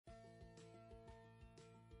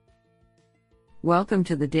Welcome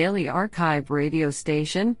to the Daily Archive radio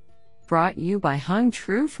station, brought you by Hung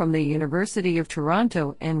Tru from the University of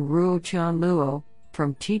Toronto and Ruo Chan Luo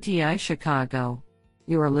from TTI Chicago.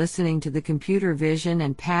 You are listening to the Computer Vision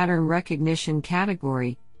and Pattern Recognition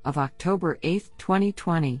category of October 8,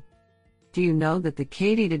 2020. Do you know that the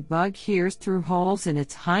katydid bug hears through holes in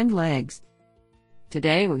its hind legs?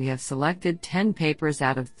 Today we have selected 10 papers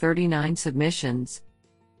out of 39 submissions.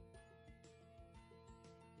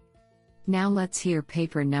 Now let's hear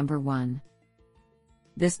paper number 1.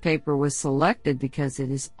 This paper was selected because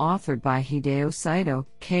it is authored by Hideo Saito,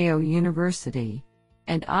 Keio University,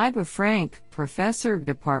 and Iba Frank, Professor of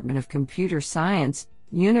Department of Computer Science,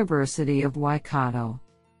 University of Waikato.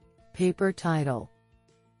 Paper title: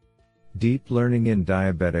 Deep Learning in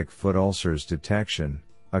Diabetic Foot Ulcers Detection,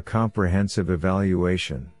 a Comprehensive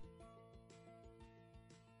Evaluation.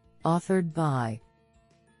 Authored by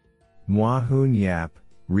Moa-Hoon Yap,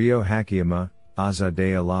 Ryo Hakiyama,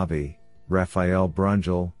 Azadeh Alabi, Raphael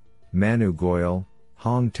Brunjel, Manu Goyal,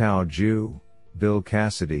 Hong Tao Ju, Bill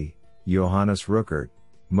Cassidy, Johannes Ruckert,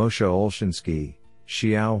 Moshe Olshansky,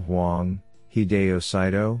 Xiao Huang, Hideo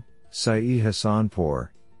Saito, Sai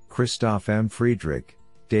Hassanpour, Christoph M. Friedrich,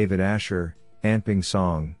 David Asher, Anping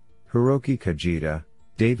Song, Hiroki Kajita,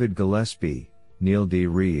 David Gillespie, Neil D.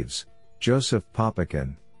 Reeves, Joseph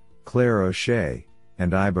Popikin, Claire O'Shea,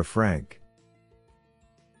 and Iba Frank.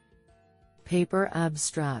 Paper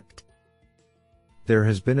abstract: There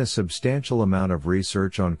has been a substantial amount of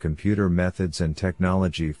research on computer methods and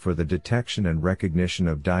technology for the detection and recognition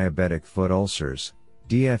of diabetic foot ulcers,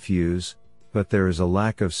 DFUs, but there is a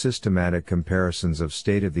lack of systematic comparisons of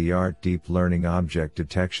state-of-the-art deep learning object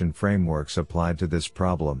detection frameworks applied to this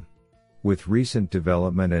problem. With recent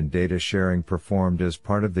development and data sharing performed as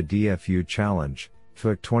part of the DFU Challenge,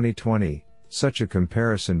 FUC 2020, such a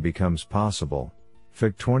comparison becomes possible.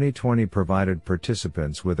 FUC 2020 provided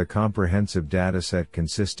participants with a comprehensive dataset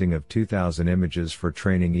consisting of 2,000 images for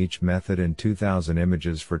training each method and 2,000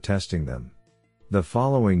 images for testing them. The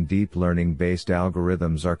following deep learning-based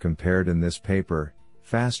algorithms are compared in this paper: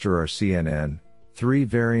 FasterRCNN, 3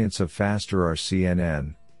 variants of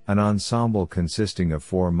FasterRCNN, an ensemble consisting of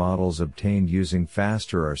 4 models obtained using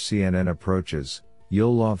FasterRCNN approaches,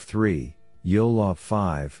 YOLOV 3, YOLOV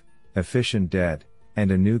 5, Efficient DET,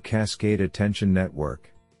 and a new Cascade Attention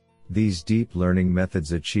Network. These deep learning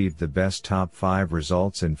methods achieved the best top 5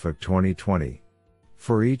 results in FUC 2020.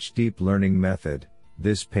 For each deep learning method,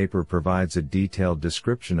 this paper provides a detailed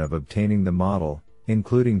description of obtaining the model,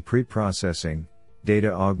 including preprocessing,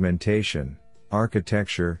 data augmentation,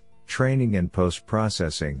 architecture, training and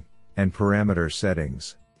post-processing, and parameter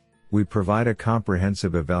settings. We provide a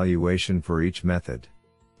comprehensive evaluation for each method.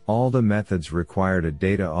 All the methods required a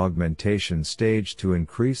data augmentation stage to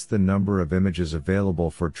increase the number of images available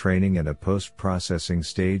for training and a post-processing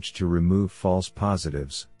stage to remove false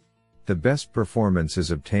positives. The best performance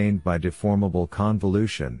is obtained by deformable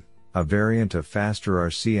convolution, a variant of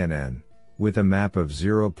FasterRCNN, with a map of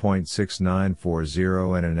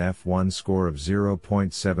 0.6940 and an F1 score of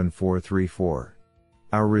 0.7434.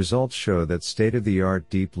 Our results show that state-of-the-art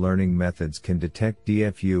deep learning methods can detect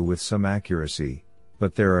DFU with some accuracy,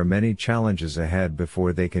 but there are many challenges ahead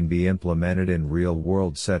before they can be implemented in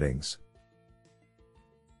real-world settings.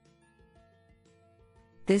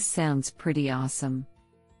 This sounds pretty awesome.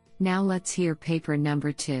 Now let's hear paper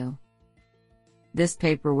number 2. This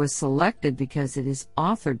paper was selected because it is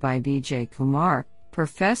authored by Vijay Kumar,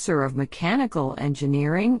 Professor of Mechanical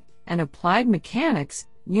Engineering and Applied Mechanics,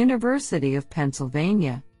 University of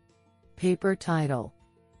Pennsylvania. Paper title: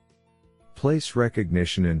 Place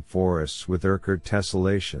Recognition in Forests with Urquhart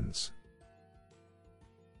Tessellations.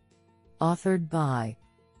 Authored by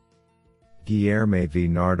Guilherme V.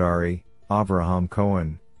 Nardari, Avraham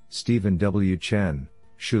Cohen, Stephen W. Chen,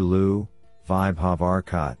 Shulu, Vaibhav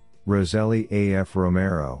Arcot, Roseli A. F.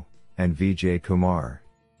 Romero, and Vijay Kumar.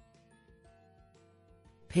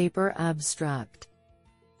 Paper abstract: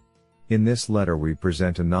 In this letter we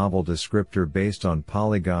present a novel descriptor based on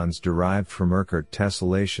polygons derived from Urquhart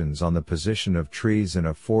tessellations on the position of trees in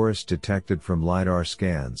a forest detected from LiDAR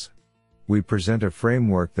scans. We present a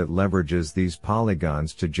framework that leverages these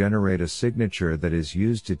polygons to generate a signature that is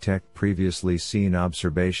used to detect previously seen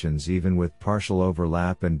observations even with partial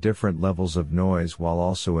overlap and different levels of noise, while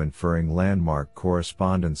also inferring landmark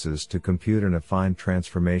correspondences to compute an affine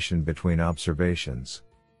transformation between observations.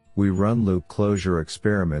 We run loop closure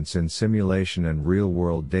experiments in simulation and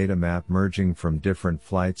real-world data map merging from different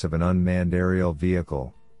flights of an unmanned aerial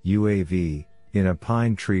vehicle, UAV, in a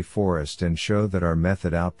pine tree forest and show that our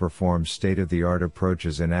method outperforms state-of-the-art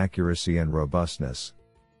approaches in accuracy and robustness.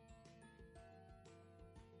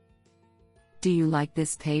 Do you like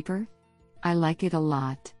this paper? I like it a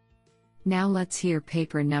lot. Now let's hear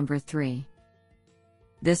paper number 3.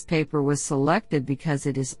 This paper was selected because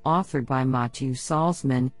it is authored by Mathieu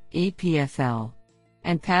Salzman, EPFL,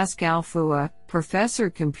 and Pascal Fua,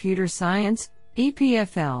 Professor Computer Science,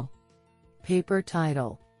 EPFL. Paper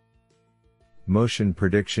title: Motion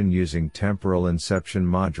Prediction Using Temporal Inception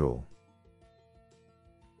Module.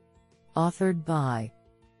 Authored by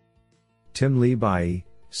Tim Libai,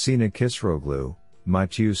 Sina Kisroglu,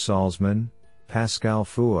 Mathieu Salzman, Pascal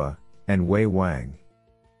Fua, and Wei Wang.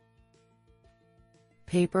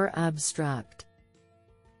 Paper abstract: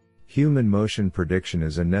 Human motion prediction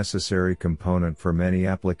is a necessary component for many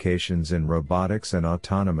applications in robotics and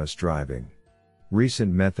autonomous driving.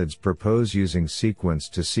 Recent methods propose using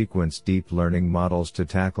sequence-to-sequence deep learning models to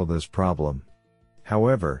tackle this problem.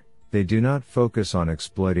 However, they do not focus on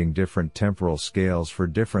exploiting different temporal scales for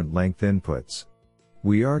different length inputs.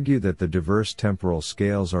 We argue that the diverse temporal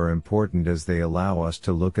scales are important as they allow us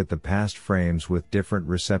to look at the past frames with different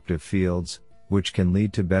receptive fields, which can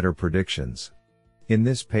lead to better predictions. In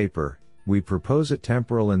this paper, we propose a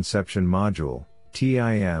temporal inception module,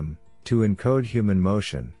 TIM, to encode human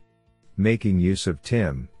motion. Making use of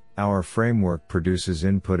TIM, our framework produces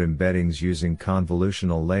input embeddings using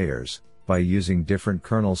convolutional layers, by using different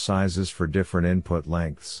kernel sizes for different input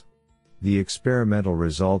lengths. The experimental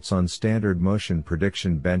results on standard motion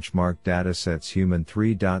prediction benchmark datasets Human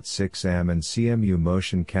 3.6M and CMU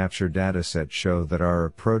motion capture dataset show that our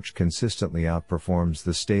approach consistently outperforms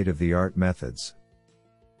the state-of-the-art methods.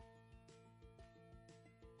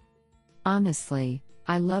 Honestly,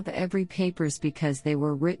 I love every papers because they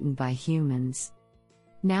were written by humans.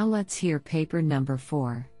 Now let's hear paper number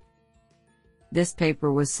 4. This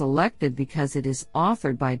paper was selected because it is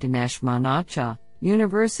authored by Dinesh Manacha,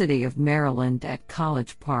 University of Maryland at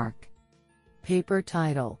College Park. Paper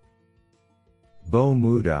title: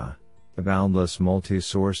 BOMUDA, Boundless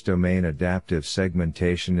Multi-Source Domain Adaptive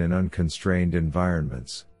Segmentation in Unconstrained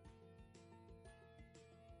Environments.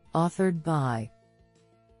 Authored by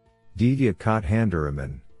Divya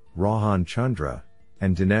Kothandaraman, Rohan Chandra,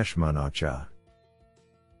 and Dinesh Manacha.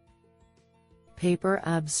 Paper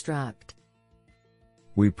abstract: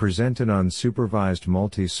 We present an unsupervised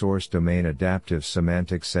multi-source domain adaptive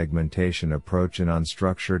semantic segmentation approach in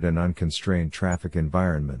unstructured and unconstrained traffic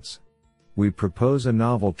environments. We propose a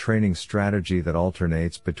novel training strategy that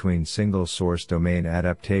alternates between single-source domain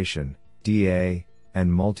adaptation, DA,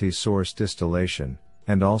 and multi-source distillation,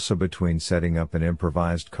 and also between setting up an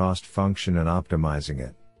improvised cost function and optimizing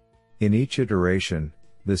it. In each iteration,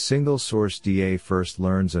 the single-source DA first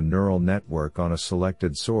learns a neural network on a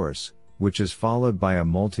selected source, which is followed by a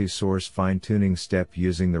multi-source fine-tuning step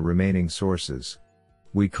using the remaining sources.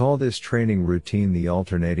 We call this training routine the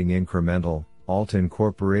alternating incremental,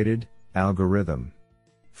 alt-incorporated, algorithm.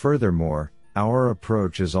 Furthermore, our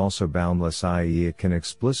approach is also boundless, i.e. it can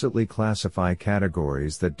explicitly classify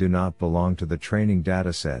categories that do not belong to the training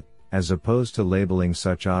dataset, as opposed to labeling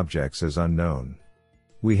such objects as unknown.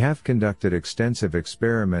 We have conducted extensive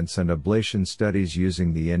experiments and ablation studies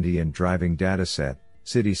using the Indian driving dataset,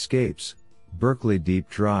 Cityscapes, Berkeley Deep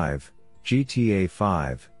Drive, GTA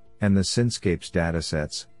 5, and the Synscapes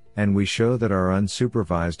datasets, and we show that our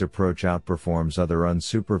unsupervised approach outperforms other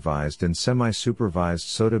unsupervised and semi-supervised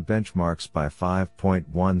SOTA benchmarks by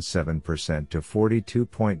 5.17% to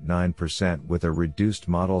 42.9% with a reduced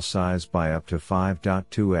model size by up to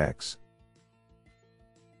 5.2x.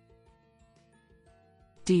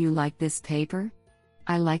 Do you like this paper?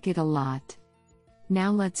 I like it a lot.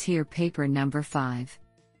 Now let's hear paper number 5.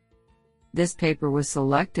 This paper was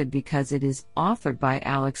selected because it is authored by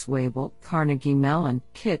Alex Wabel, Carnegie Mellon,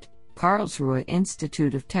 KIT, Karlsruhe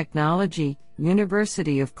Institute of Technology,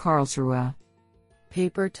 University of Karlsruhe.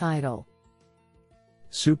 Paper title: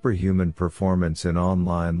 Superhuman Performance in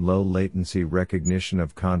Online Low Latency Recognition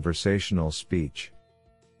of Conversational Speech.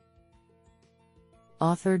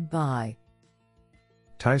 Authored by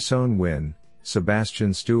Taisone Nguyen,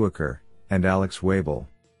 Sebastian Stuecker, and Alex Wabel.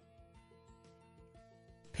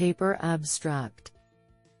 Paper abstract: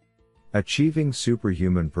 Achieving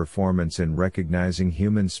superhuman performance in recognizing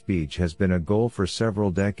human speech has been a goal for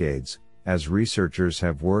several decades, as researchers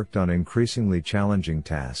have worked on increasingly challenging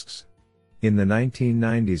tasks. In the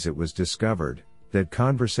 1990s it was discovered that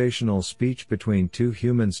conversational speech between two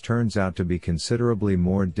humans turns out to be considerably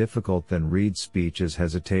more difficult than read speech, as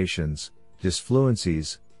hesitations,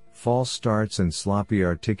 disfluencies, false starts and sloppy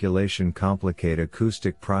articulation complicate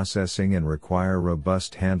acoustic processing and require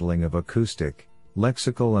robust handling of acoustic,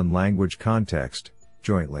 lexical and language context,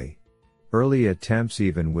 jointly. Early attempts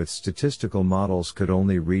even with statistical models could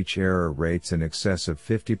only reach error rates in excess of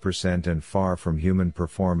 50% and far from human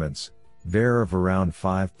performance, VAR of around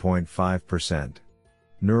 5.5%.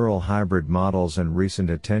 Neural hybrid models and recent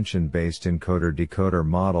attention-based encoder-decoder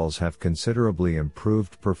models have considerably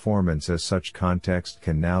improved performance as such context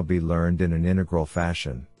can now be learned in an integral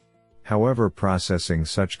fashion. However, processing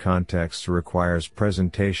such contexts requires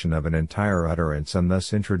presentation of an entire utterance and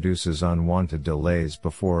thus introduces unwanted delays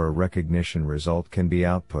before a recognition result can be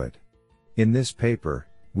output. In this paper,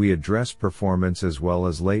 we address performance as well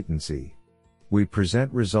as latency. We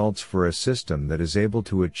present results for a system that is able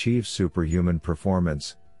to achieve superhuman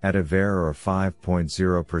performance, at a VAR of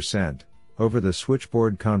 5.0%, over the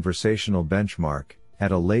switchboard conversational benchmark,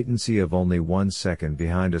 at a latency of only 1 second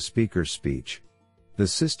behind a speaker's speech. The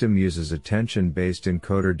system uses attention-based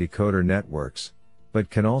encoder-decoder networks, but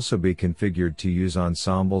can also be configured to use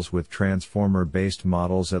ensembles with transformer-based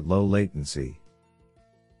models at low latency.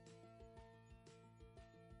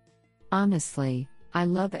 Honestly, I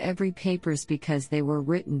love every papers because they were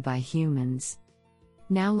written by humans.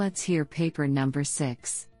 Now let's hear paper number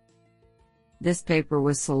 6. This paper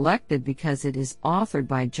was selected because it is authored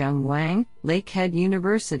by Zheng Wang, Lakehead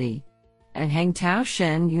University, and Hangtao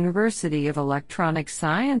Shen University of Electronic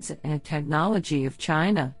Science and Technology of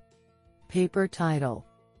China. Paper title: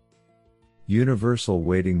 Universal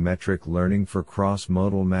Weighting Metric Learning for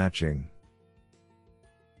Cross-Modal Matching.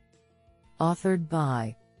 Authored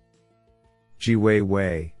by Jiwei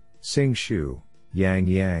Wei, Xing Xu, Yang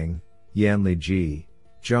Yang, Yanli Ji,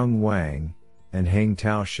 Zheng Wang, and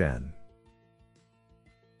Hangtao Shen.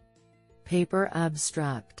 Paper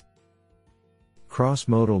abstract: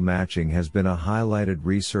 Cross-modal matching has been a highlighted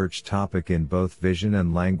research topic in both vision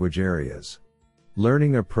and language areas.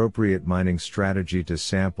 Learning appropriate mining strategy to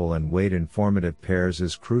sample and weight informative pairs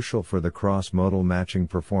is crucial for the cross-modal matching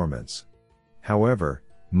performance. However,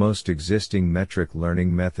 most existing metric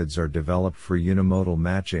learning methods are developed for unimodal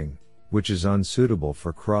matching, which is unsuitable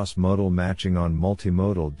for cross-modal matching on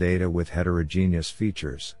multimodal data with heterogeneous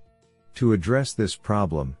features. To address this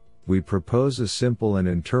problem, we propose a simple and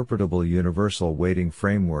interpretable universal weighting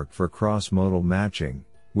framework for cross-modal matching,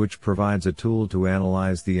 which provides a tool to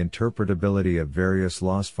analyze the interpretability of various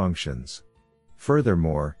loss functions.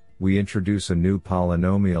 Furthermore, we introduce a new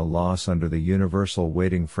polynomial loss under the universal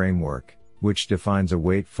weighting framework, which defines a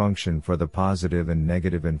weight function for the positive and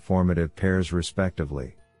negative informative pairs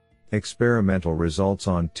respectively. Experimental results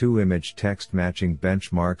on 2 image text matching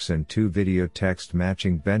benchmarks and 2 video text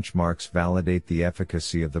matching benchmarks validate the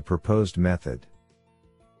efficacy of the proposed method.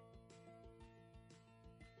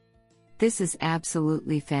 This is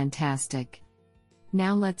absolutely fantastic.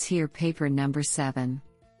 Now let's hear paper number 7.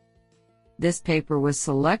 This paper was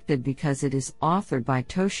selected because it is authored by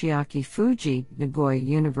Toshiaki Fuji, Nagoya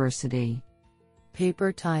University.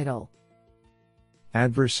 Paper title: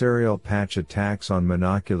 Adversarial Patch Attacks on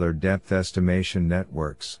Monocular Depth Estimation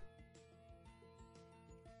Networks.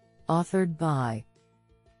 Authored by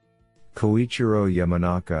Koichiro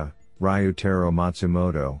Yamanaka, Ryutaro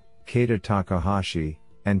Matsumoto, Keita Takahashi,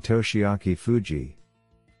 and Toshiaki Fuji.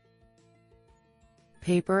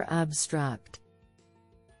 Paper abstract: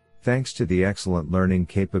 Thanks to the excellent learning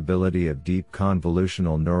capability of deep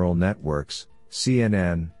convolutional neural networks,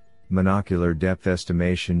 CNN, monocular depth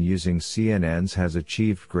estimation using CNNs has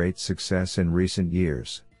achieved great success in recent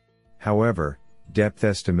years. However, depth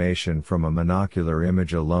estimation from a monocular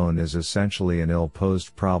image alone is essentially an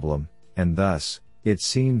ill-posed problem, and thus, it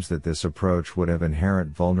seems that this approach would have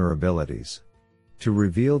inherent vulnerabilities. To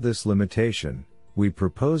reveal this limitation, we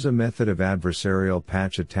propose a method of adversarial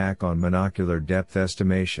patch attack on monocular depth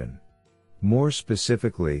estimation. More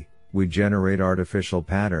specifically, we generate artificial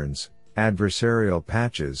patterns, adversarial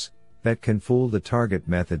patches, that can fool the target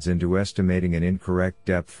methods into estimating an incorrect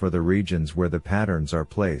depth for the regions where the patterns are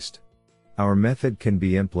placed. Our method can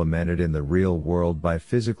be implemented in the real world by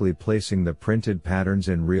physically placing the printed patterns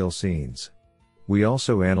in real scenes. We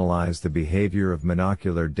also analyze the behavior of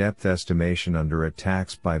monocular depth estimation under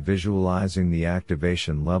attacks by visualizing the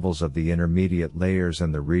activation levels of the intermediate layers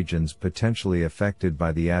and the regions potentially affected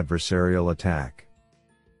by the adversarial attack.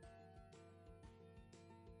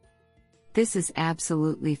 This is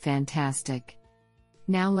absolutely fantastic.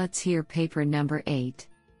 Now let's hear paper number 8.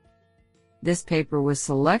 This paper was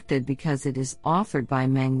selected because it is authored by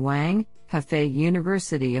Meng Wang, Hefei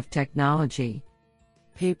University of Technology.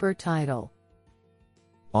 Paper title: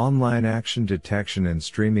 Online Action Detection and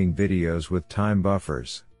Streaming Videos with Time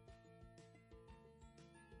Buffers.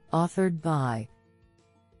 Authored by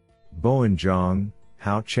Bowen Zhang,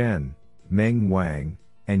 Hao Chen, Meng Wang,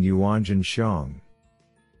 and Yuanjun Xiong.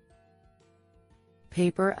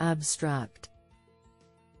 Paper abstract.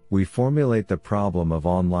 We formulate the problem of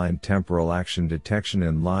online temporal action detection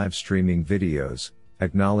in live streaming videos,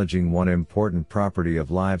 acknowledging one important property of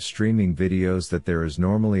live streaming videos, that there is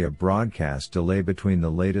normally a broadcast delay between the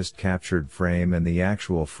latest captured frame and the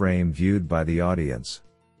actual frame viewed by the audience.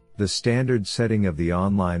 The standard setting of the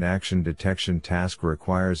online action detection task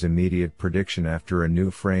requires immediate prediction after a new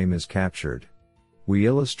frame is captured. We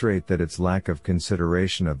illustrate that its lack of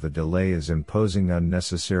consideration of the delay is imposing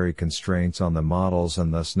unnecessary constraints on the models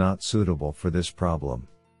and thus not suitable for this problem.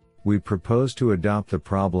 We propose to adopt the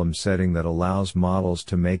problem setting that allows models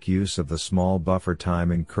to make use of the small buffer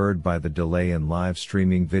time incurred by the delay in live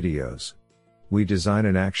streaming videos. We design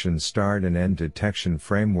an action start and end detection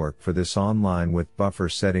framework for this online with buffer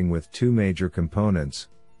setting with two major components: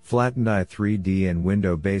 flattened i3D and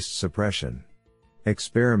window-based suppression.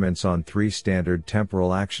 Experiments on three standard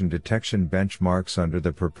temporal action detection benchmarks under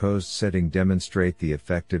the proposed setting demonstrate the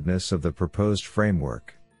effectiveness of the proposed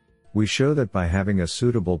framework. We show that by having a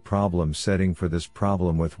suitable problem setting for this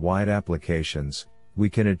problem with wide applications, we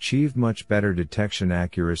can achieve much better detection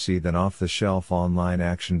accuracy than off-the-shelf online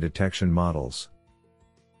action detection models.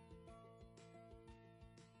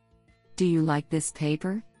 Do you like this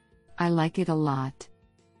paper? I like it a lot.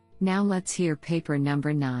 Now let's hear paper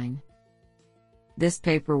number 9. This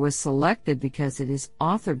paper was selected because it is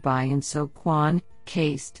authored by In-Sook Kwon,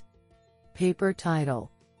 KAIST. Paper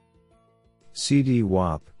title.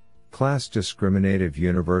 CD-WAP, Class Discriminative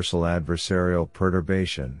Universal Adversarial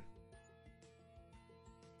Perturbation.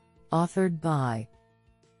 Authored by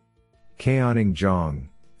Kaoning Jong,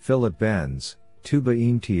 Philip Benz, Tuba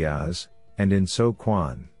Imtiaz, and In-Sook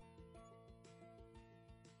Kwon.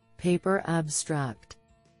 Paper abstract.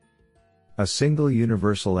 A single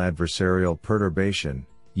universal adversarial perturbation,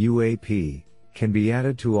 UAP, can be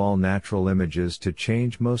added to all natural images to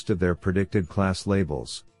change most of their predicted class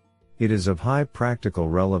labels. It is of high practical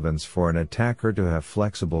relevance for an attacker to have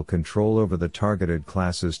flexible control over the targeted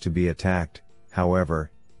classes to be attacked. However,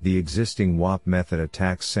 the existing WAP method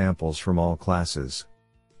attacks samples from all classes.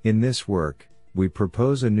 In this work, we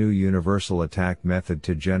propose a new universal attack method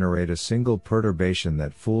to generate a single perturbation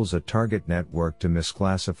that fools a target network to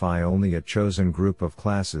misclassify only a chosen group of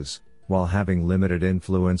classes, while having limited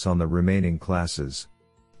influence on the remaining classes.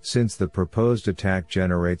 Since the proposed attack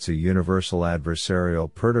generates a universal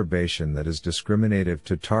adversarial perturbation that is discriminative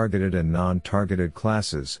to targeted and non-targeted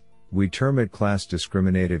classes, we term it Class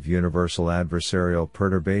Discriminative Universal Adversarial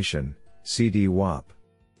Perturbation, CD-WAP.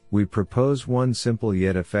 We propose one simple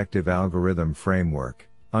yet effective algorithm framework,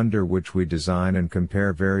 under which we design and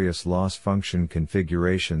compare various loss function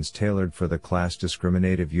configurations tailored for the class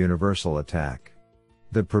discriminative universal attack.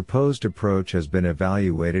 The proposed approach has been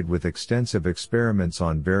evaluated with extensive experiments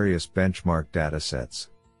on various benchmark datasets.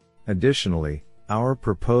 Additionally, our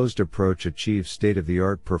proposed approach achieves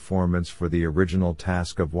state-of-the-art performance for the original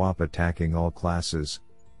task of WAP attacking all classes,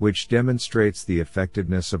 which demonstrates the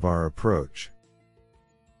effectiveness of our approach.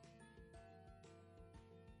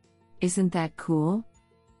 Isn't that cool?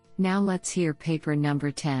 Now let's hear paper number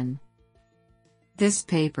 10. This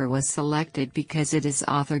paper was selected because it is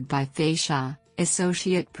authored by Fei Xia,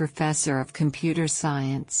 Associate Professor of Computer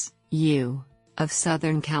Science, U. of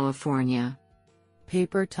Southern California.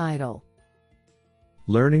 Paper title.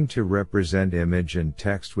 Learning to represent image and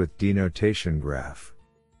text with denotation graph.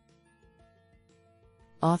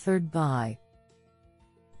 Authored by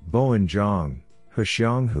Bowen Zhang,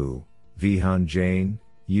 Huxiang Hu, Vihan Jain,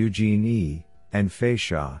 Eugene E., and Fei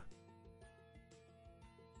Xia.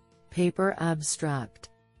 Paper abstract.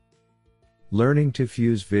 Learning to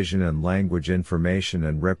fuse vision and language information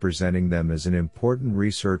and representing them is an important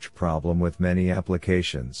research problem with many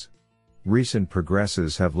applications. Recent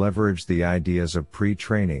progresses have leveraged the ideas of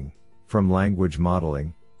pre-training, from language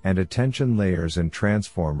modeling, and attention layers and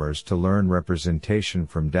transformers to learn representation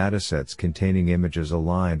from datasets containing images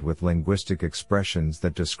aligned with linguistic expressions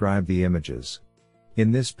that describe the images.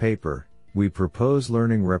 In this paper, we propose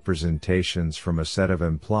learning representations from a set of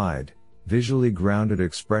implied, visually grounded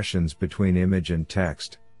expressions between image and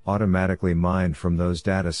text, automatically mined from those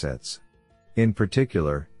datasets. In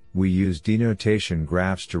particular, we use denotation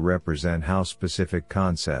graphs to represent how specific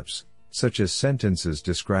concepts, such as sentences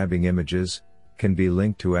describing images, can be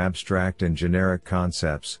linked to abstract and generic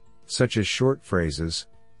concepts, such as short phrases,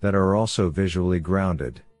 that are also visually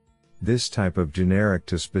grounded. This type of generic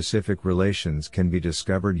to specific relations can be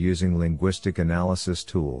discovered using linguistic analysis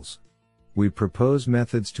tools. We propose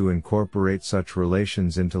methods to incorporate such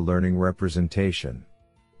relations into learning representation.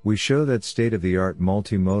 We show that state-of-the-art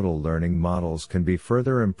multimodal learning models can be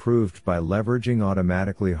further improved by leveraging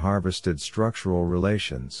automatically harvested structural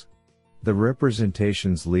relations. The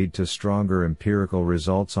representations lead to stronger empirical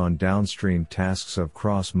results on downstream tasks of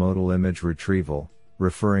cross-modal image retrieval,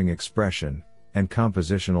 referring expression, and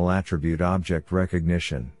compositional attribute object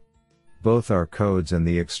recognition. Both our codes and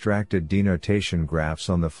the extracted denotation graphs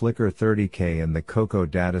on the Flickr 30K and the COCO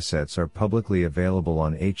datasets are publicly available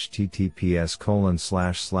on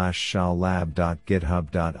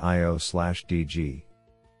https://shaolab.github.io/dg.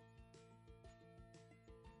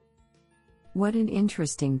 What an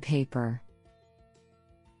interesting paper.